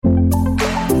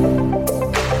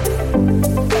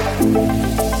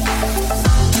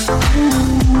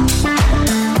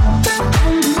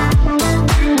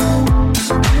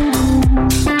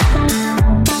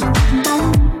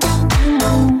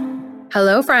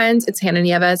friends. It's Hannah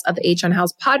Nieves of the H&N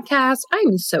House podcast.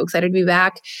 I'm so excited to be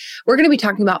back. We're going to be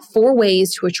talking about 4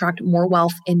 ways to attract more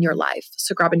wealth in your life.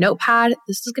 So grab a notepad.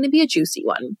 This is going to be a juicy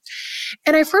one.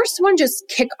 And I first want to just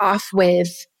kick off with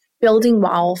building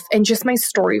wealth and just my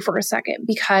story for a second,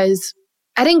 because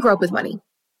I didn't grow up with money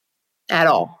at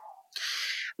all.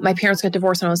 My parents got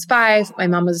divorced when I was 5. My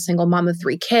mom was a single mom of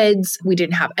 3 kids. We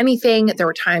didn't have anything. There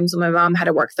were times when my mom had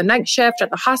to work the night shift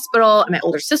at the hospital and my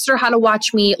older sister had to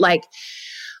watch me.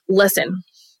 Listen,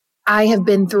 I have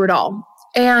been through it all.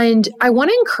 And I want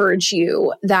to encourage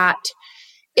you that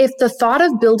if the thought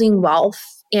of building wealth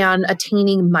and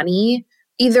attaining money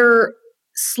either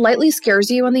slightly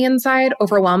scares you on the inside,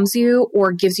 overwhelms you,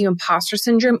 or gives you imposter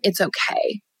syndrome, it's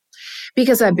okay.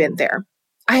 Because I've been there.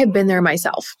 I have been there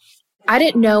myself. I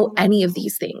didn't know any of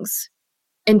these things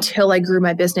until I grew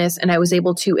my business and I was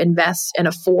able to invest and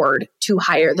afford to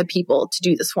hire the people to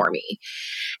do this for me.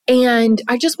 And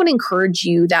I just want to encourage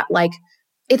you that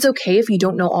it's okay if you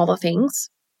don't know all the things,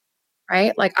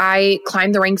 right? I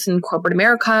climbed the ranks in corporate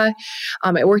America.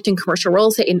 I worked in commercial real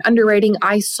estate and underwriting.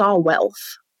 I saw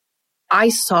wealth. I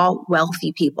saw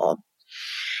wealthy people.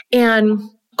 And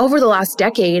over the last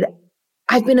decade,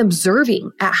 I've been observing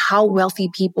at how wealthy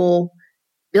people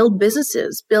build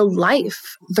businesses, build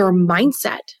life, their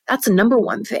mindset. That's the number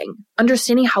one thing.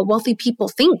 Understanding how wealthy people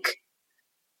think.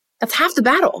 That's half the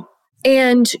battle.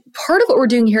 And part of what we're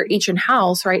doing here at H&N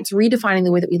House, right, it's redefining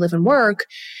the way that we live and work.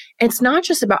 It's not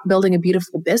just about building a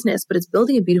beautiful business, but it's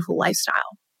building a beautiful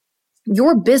lifestyle.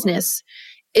 Your business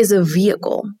is a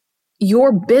vehicle.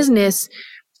 Your business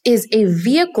is a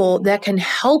vehicle that can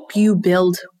help you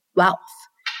build wealth.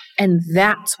 And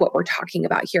that's what we're talking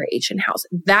about here at H&N House.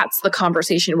 That's the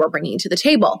conversation we're bringing to the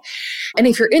table. And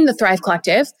if you're in the Thrive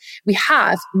Collective, we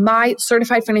have my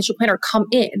certified financial planner come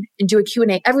in and do a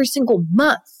Q&A every single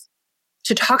month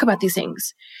to talk about these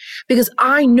things. Because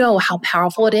I know how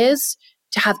powerful it is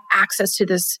to have access to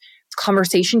this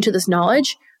conversation, to this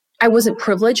knowledge. I wasn't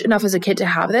privileged enough as a kid to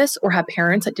have this or have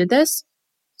parents that did this.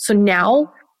 So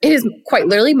now it is quite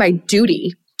literally my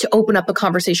duty to open up a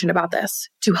conversation about this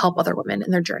to help other women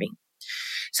in their journey.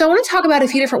 So I want to talk about a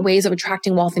few different ways of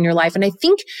attracting wealth in your life. And I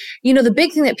think, the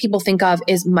big thing that people think of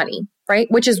is money, right?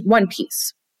 Which is one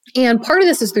piece. And part of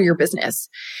this is through your business.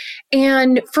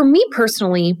 And for me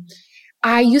personally,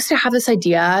 I used to have this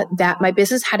idea that my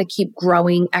business had to keep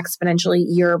growing exponentially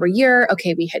year over year.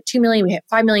 Okay, we hit 2 million, we hit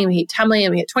 5 million, we hit 10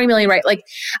 million, we hit 20 million, right?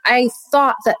 I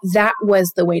thought that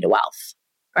was the way to wealth,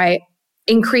 right?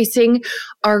 Increasing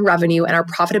our revenue and our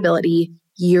profitability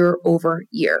year over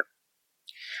year.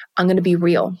 I'm going to be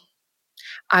real.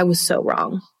 I was so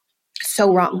wrong.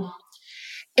 So wrong.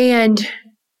 And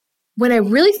when I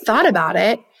really thought about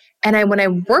it, and when I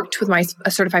worked with my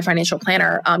certified financial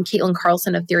planner, Caitlin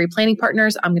Carlson of Theory Planning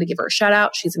Partners, I'm going to give her a shout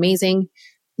out. She's amazing.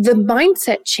 The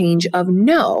mindset change of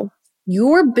no,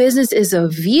 your business is a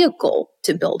vehicle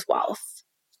to build wealth.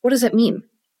 What does that mean?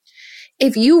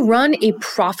 If you run a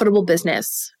profitable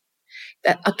business,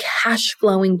 a cash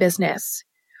flowing business,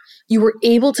 you were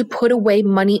able to put away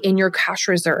money in your cash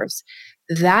reserves.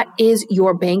 That is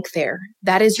your bank there.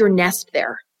 That is your nest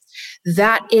there.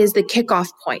 That is the kickoff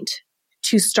point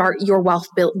to start your wealth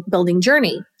building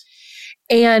journey.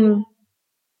 And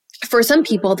for some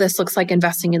people, this looks like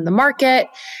investing in the market.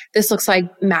 This looks like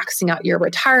maxing out your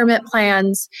retirement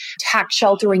plans, tax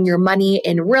sheltering your money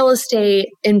in real estate,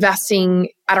 investing,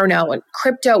 in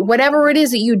crypto, whatever it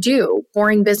is that you do,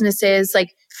 boring businesses,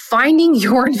 finding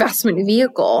your investment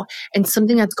vehicle and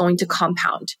something that's going to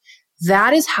compound.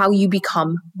 That is how you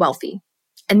become wealthy.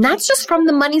 And that's just from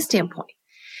the money standpoint.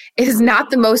 It is not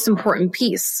the most important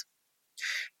piece.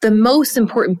 The most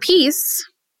important piece,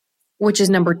 which is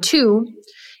number 2,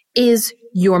 is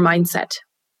your mindset.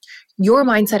 Your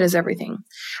mindset is everything.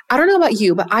 I don't know about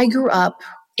you, but I grew up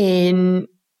in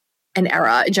an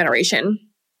era, a generation,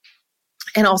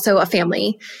 and also a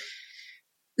family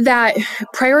that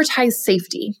prioritized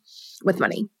safety with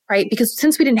money, right? Because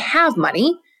since we didn't have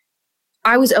money,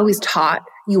 I was always taught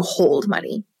you hold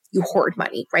money, you hoard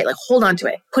money, right? Hold on to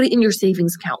it, put it in your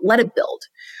savings account, let it build,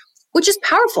 which is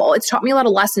powerful. It's taught me a lot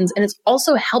of lessons and it's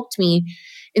also helped me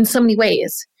in so many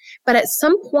ways. But at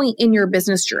some point in your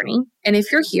business journey, and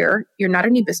if you're here, you're not a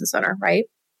new business owner, right?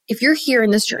 If you're here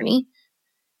in this journey,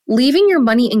 leaving your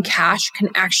money in cash can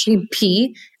actually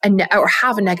be or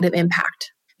have a negative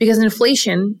impact because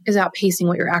inflation is outpacing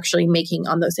what you're actually making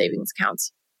on those savings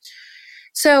accounts.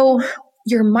 So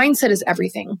your mindset is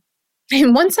everything.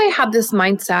 And once I had this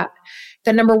mindset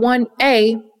that number 1,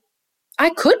 I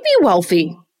could be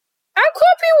wealthy. I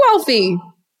could be wealthy.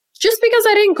 Just because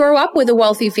I didn't grow up with a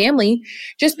wealthy family,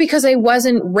 just because I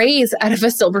wasn't raised out of a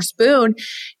silver spoon,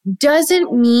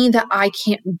 doesn't mean that I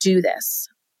can't do this.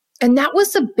 And that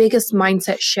was the biggest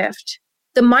mindset shift.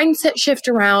 The mindset shift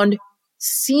around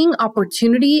seeing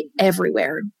opportunity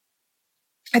everywhere.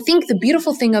 I think the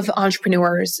beautiful thing of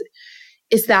entrepreneurs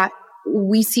is that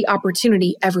we see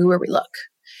opportunity everywhere we look.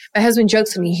 My husband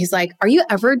jokes with me. He's like, are you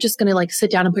ever just going to like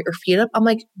sit down and put your feet up? I'm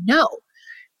like, no.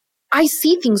 I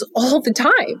see things all the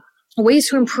time. Ways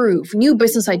to improve, new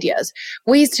business ideas,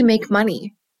 ways to make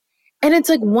money. And it's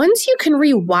like once you can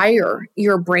rewire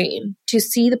your brain to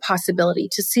see the possibility,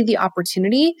 to see the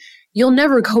opportunity, you'll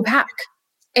never go back.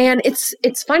 And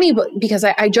it's funny because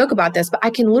I joke about this, but I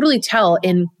can literally tell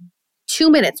in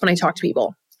 2 minutes when I talk to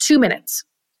people, 2 minutes,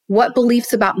 what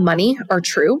beliefs about money are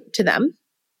true to them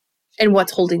and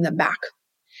what's holding them back.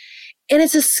 And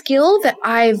it's a skill that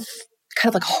I've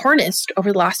kind of like harnessed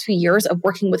over the last few years of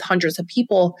working with hundreds of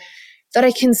people, that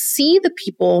I can see the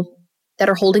people that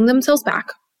are holding themselves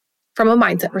back from a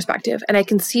mindset perspective. And I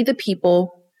can see the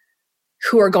people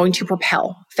who are going to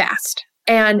propel fast.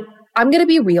 And I'm going to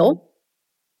be real.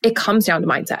 It comes down to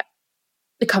mindset.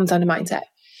 It comes down to mindset.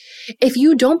 If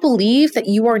you don't believe that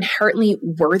you are inherently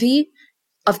worthy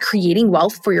of creating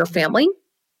wealth for your family,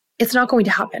 it's not going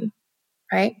to happen,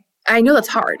 right? I know that's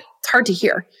hard. It's hard to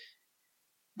hear.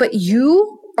 But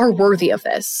you are worthy of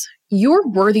this. You're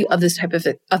worthy of this type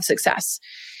of success.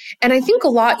 And I think a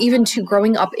lot, even to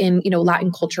growing up in,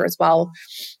 Latin culture as well,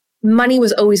 money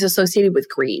was always associated with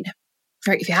greed,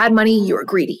 right? If you had money, you were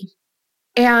greedy.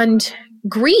 And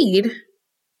greed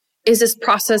is this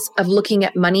process of looking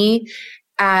at money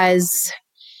as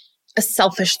a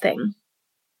selfish thing.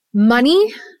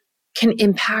 Money can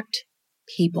impact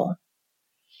people.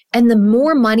 And the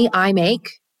more money I make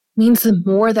means the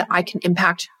more that I can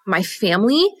impact my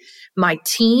family, my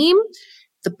team,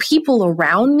 the people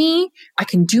around me. I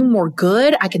can do more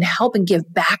good. I can help and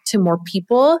give back to more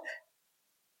people.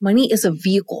 Money is a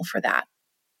vehicle for that.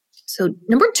 So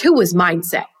number 2 is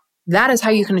mindset. That is how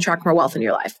you can attract more wealth in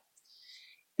your life.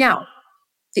 Now,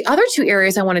 the other 2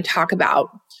 areas I want to talk about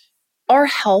are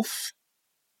health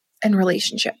and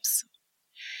relationships.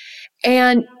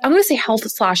 And I'm going to say health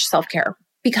 / self-care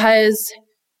because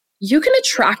you can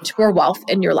attract more wealth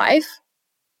in your life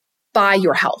by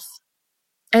your health.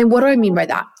 And what do I mean by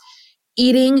that?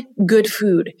 Eating good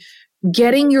food,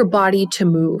 getting your body to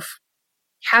move,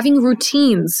 having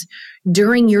routines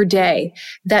during your day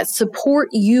that support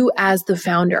you as the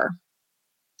founder.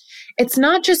 It's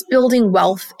not just building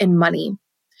wealth and money.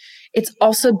 It's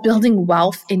also building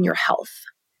wealth in your health.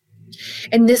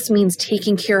 And this means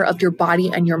taking care of your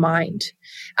body and your mind.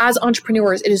 As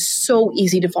entrepreneurs, it is so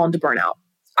easy to fall into burnout.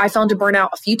 I fell into burnout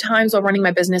a few times while running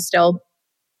my business still.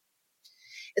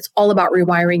 It's all about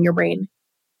rewiring your brain.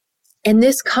 And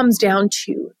this comes down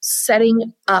to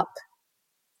setting up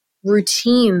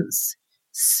routines,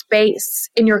 space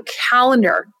in your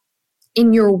calendar,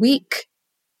 in your week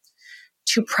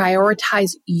to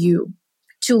prioritize you.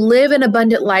 To live an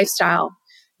abundant lifestyle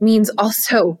means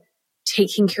also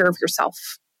taking care of yourself.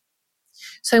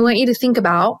 So I want you to think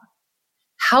about,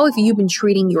 how have you been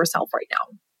treating yourself right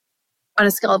now on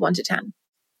a scale of 1 to 10,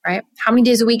 right? How many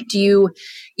days a week do you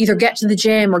either get to the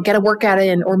gym or get a workout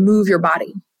in or move your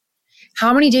body?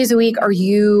 How many days a week are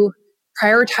you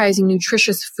prioritizing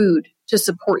nutritious food to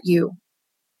support you?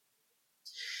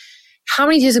 How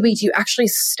many days a week do you actually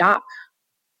stop?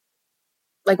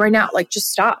 Like right now, like just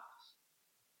stop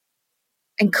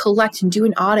and collect and do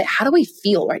an audit. How do I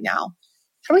feel right now?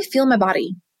 How do I feel in my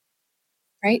body?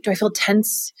 Right? Do I feel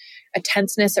tense, a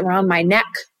tenseness around my neck?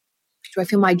 Do I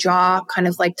feel my jaw kind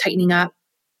of like tightening up?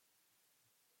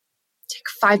 Take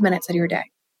 5 minutes out of your day.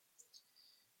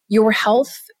 Your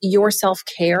health, your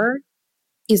self-care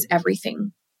is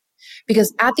everything.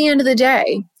 Because at the end of the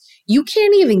day, you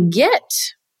can't even get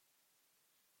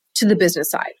to the business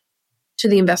side, to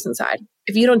the investment side,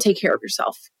 if you don't take care of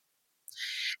yourself.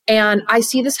 And I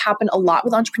see this happen a lot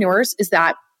with entrepreneurs, is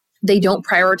that they don't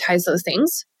prioritize those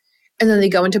things. And then they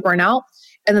go into burnout.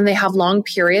 And then they have long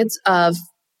periods of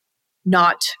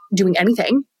not doing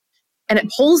anything. And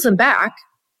it pulls them back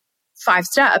 5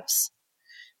 steps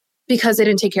because they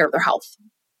didn't take care of their health.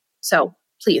 So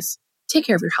please take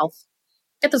care of your health.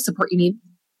 Get the support you need.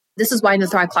 This is why in the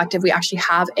Thrive Collective, we actually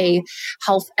have a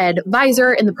health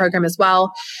advisor in the program as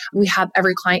well. We have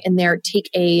every client in there take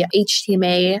a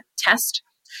HTMA test.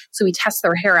 So we test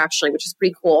their hair actually, which is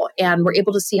pretty cool. And we're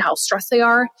able to see how stressed they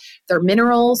are, their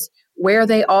minerals, where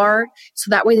they are. So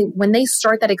that way, when they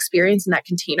start that experience in that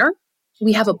container,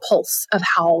 we have a pulse of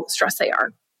how stressed they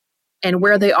are and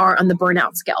where they are on the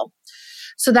burnout scale.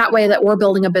 So that way that we're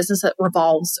building a business that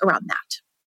revolves around that.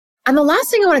 And the last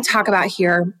thing I want to talk about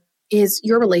here is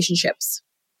your relationships.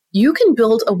 You can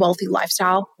build a wealthy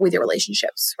lifestyle with your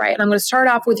relationships, right? And I'm going to start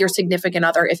off with your significant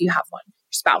other if you have one,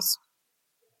 your spouse.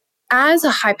 As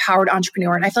a high-powered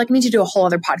entrepreneur, and I feel like I need to do a whole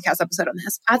other podcast episode on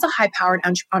this. As a high-powered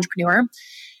entrepreneur,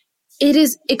 it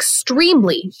is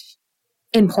extremely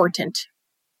important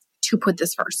to put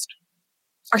this first.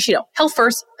 Actually, no, health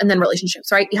first and then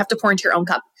relationships, right? You have to pour into your own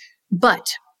cup.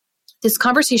 But this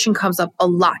conversation comes up a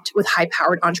lot with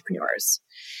high-powered entrepreneurs,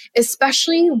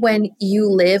 especially when you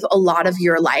live a lot of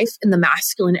your life in the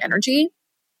masculine energy.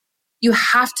 You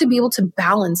have to be able to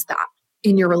balance that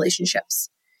in your relationships.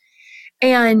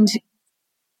 And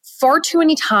far too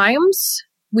many times,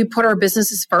 we put our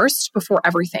businesses first before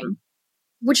everything,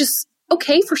 which is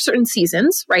okay for certain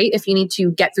seasons, right? If you need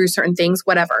to get through certain things,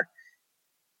 whatever.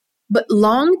 But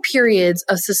long periods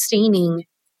of sustaining,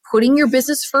 putting your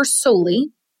business first solely,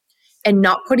 and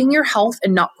not putting your health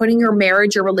and not putting your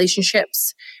marriage or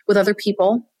relationships with other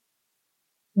people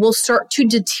will start to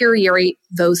deteriorate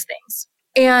those things.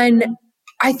 And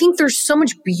I think there's so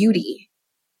much beauty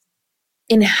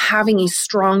in having a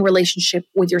strong relationship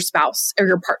with your spouse or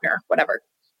your partner, whatever.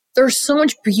 There's so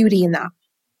much beauty in that.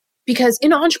 Because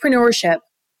in entrepreneurship,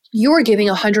 you are giving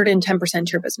 110%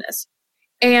 to your business.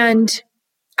 And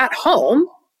at home,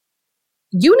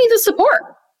 you need the support.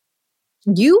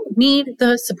 You need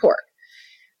the support.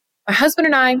 My husband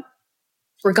and I,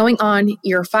 we're going on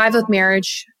year 5 of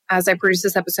marriage. As I produce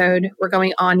this episode, we're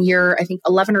going on year, I think,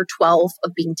 11 or 12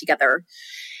 of being together.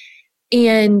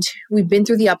 And we've been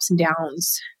through the ups and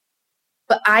downs.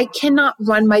 But I cannot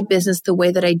run my business the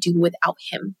way that I do without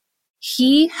him.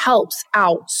 He helps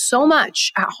out so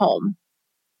much at home,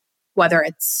 whether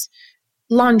it's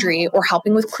laundry or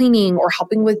helping with cleaning or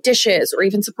helping with dishes or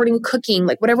even supporting cooking,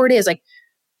 like whatever it is, like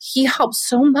he helps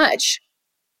so much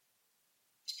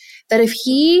that if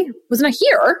he was not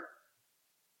here,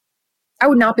 I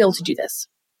would not be able to do this.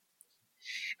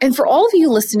 And for all of you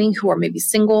listening who are maybe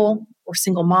single or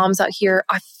single moms out here,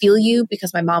 I feel you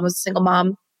because my mom was a single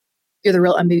mom. You're the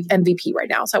real MVP right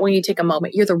now. So I want you to take a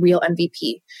moment. You're the real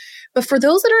MVP. But for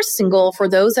those that are single, for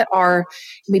those that are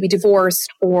maybe divorced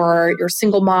or you're a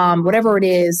single mom, whatever it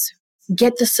is,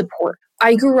 get the support.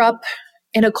 I grew up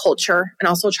in a culture and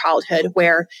also a childhood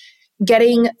where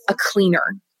getting a cleaner,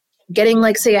 getting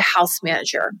like, say, a house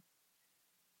manager,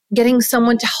 getting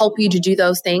someone to help you to do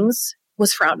those things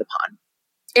was frowned upon.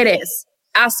 It is.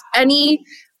 Ask any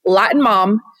Latin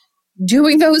mom,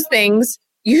 doing those things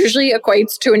usually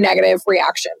equates to a negative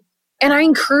reaction. And I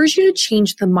encourage you to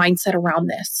change the mindset around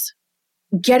this.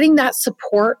 Getting that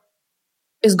support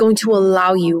is going to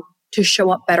allow you to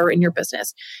show up better in your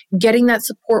business. Getting that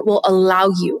support will allow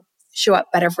you to show up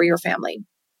better for your family.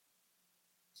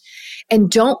 And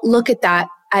don't look at that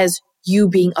as you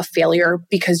being a failure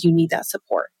because you need that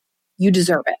support. You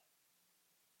deserve it.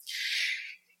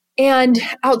 And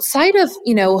outside of,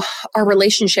 our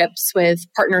relationships with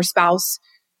partner, spouse,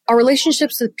 our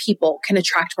relationships with people can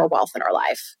attract more wealth in our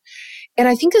life. And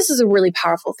I think this is a really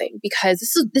powerful thing because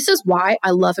this is why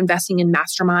I love investing in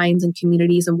masterminds and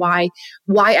communities and why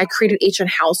I created H&N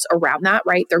House around that,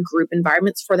 right? They're group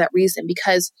environments for that reason,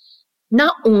 because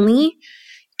not only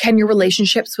can your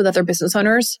relationships with other business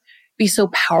owners be so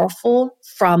powerful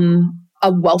from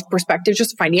a wealth perspective,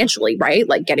 just financially, right?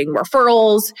 Like getting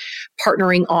referrals,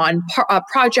 partnering on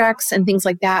projects and things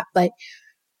like that. But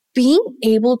being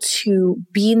able to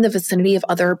be in the vicinity of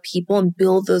other people and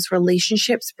build those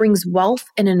relationships brings wealth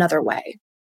in another way.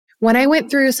 When I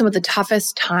went through some of the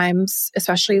toughest times,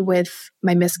 especially with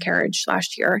my miscarriage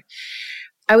last year,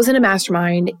 I was in a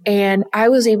mastermind and I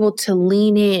was able to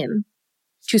lean in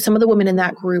to some of the women in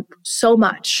that group so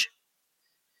much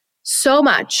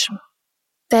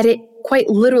that it quite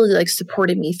literally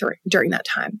supported me during that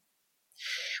time.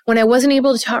 When I wasn't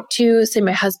able to talk to, say,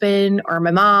 my husband or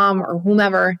my mom or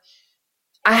whomever,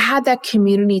 I had that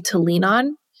community to lean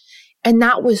on. And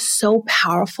that was so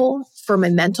powerful for my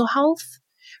mental health,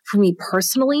 for me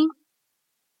personally.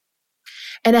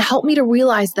 And it helped me to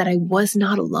realize that I was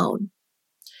not alone.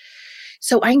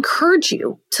 So I encourage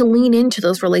you to lean into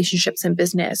those relationships in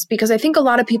business, because I think a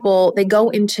lot of people, they go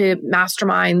into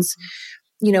masterminds,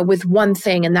 with one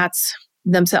thing, and that's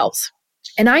themselves.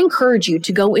 And I encourage you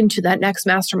to go into that next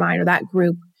mastermind or that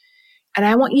group. And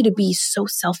I want you to be so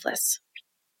selfless.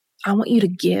 I want you to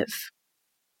give.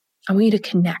 I want you to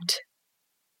connect,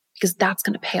 because that's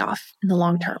going to pay off in the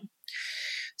long term.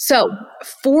 So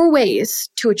 4 ways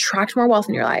to attract more wealth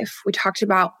in your life. We talked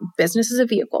about business as a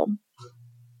vehicle.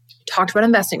 We talked about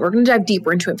investing. We're going to dive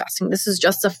deeper into investing. This is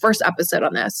just the first episode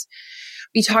on this.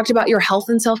 We talked about your health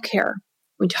and self-care.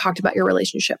 We talked about your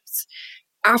relationships.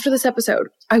 after this episode,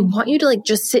 I want you to like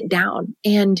just sit down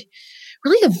and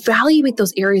really evaluate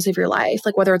those areas of your life.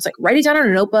 Like whether it's like write it down in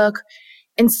a notebook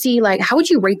and see like, how would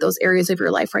you rate those areas of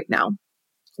your life right now?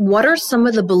 What are some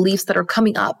of the beliefs that are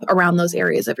coming up around those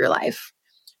areas of your life?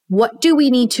 What do we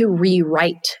need to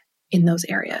rewrite in those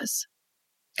areas?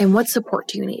 And what support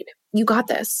do you need? You got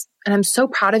this. And I'm so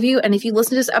proud of you. And if you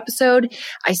listen to this episode,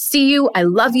 I see you. I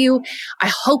love you. I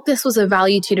hope this was of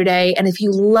value to you today. And if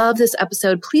you love this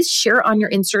episode, please share it on your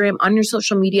Instagram, on your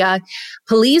social media.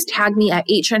 Please tag me at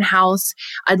HN House.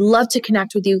 I'd love to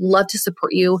connect with you, love to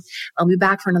support you. I'll be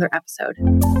back for another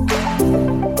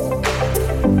episode.